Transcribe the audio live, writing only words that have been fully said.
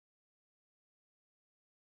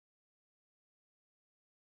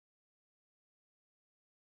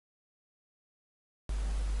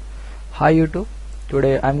Hi YouTube,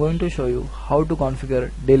 today I'm going to show you how to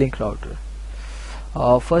configure D-Link router.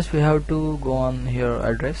 First we have to go on here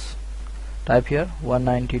address, type here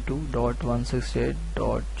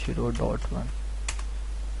 192.168.0.1.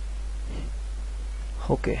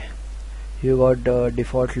 Okay, you got the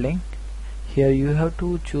default link. Here you have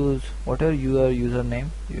to choose whatever your username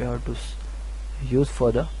you have to use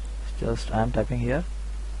further. Just I am typing here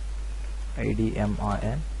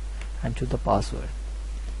admin and choose the password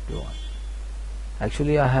you want.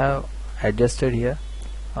 Actually I have adjusted here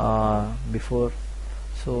before,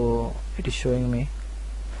 so it is showing me,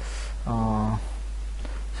 so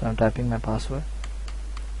I'm typing my password.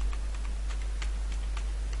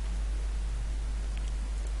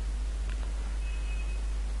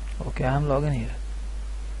 Okay, I'm logging here,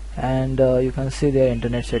 and you can see their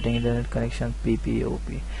internet setting, internet connection,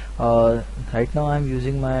 PPOP. Right now I'm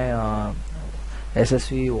using my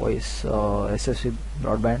SSV voice, SSV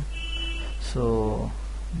broadband, so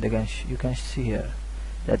you can see here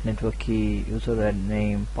that network key, user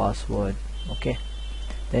name, password. Okay,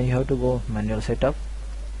 then you have to go manual setup.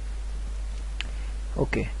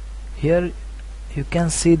 Okay, here you can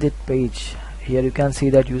see that page. Here you can see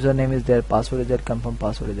that username is there, password is there, confirm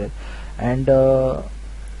password is there, and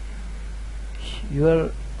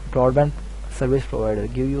your broadband service provider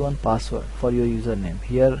give you one password for your username.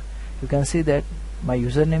 Here you can see that my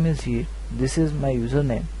username is here. This is my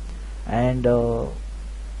username, and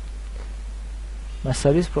my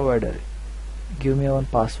service provider give me one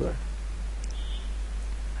password,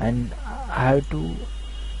 and I have to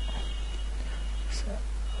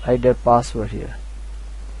write that password here.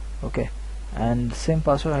 Okay, and same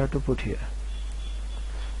password I have to put here.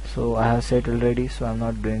 So I have set already, so I'm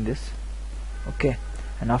not doing this. Okay,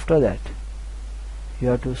 and after that you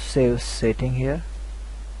have to save setting here,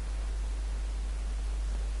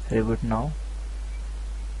 reboot now.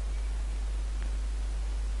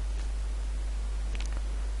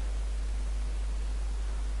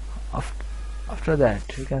 After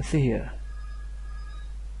that you can see here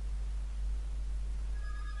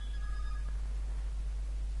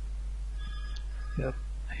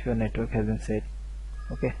your network has been set.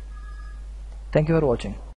 Okay, thank you for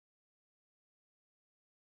watching.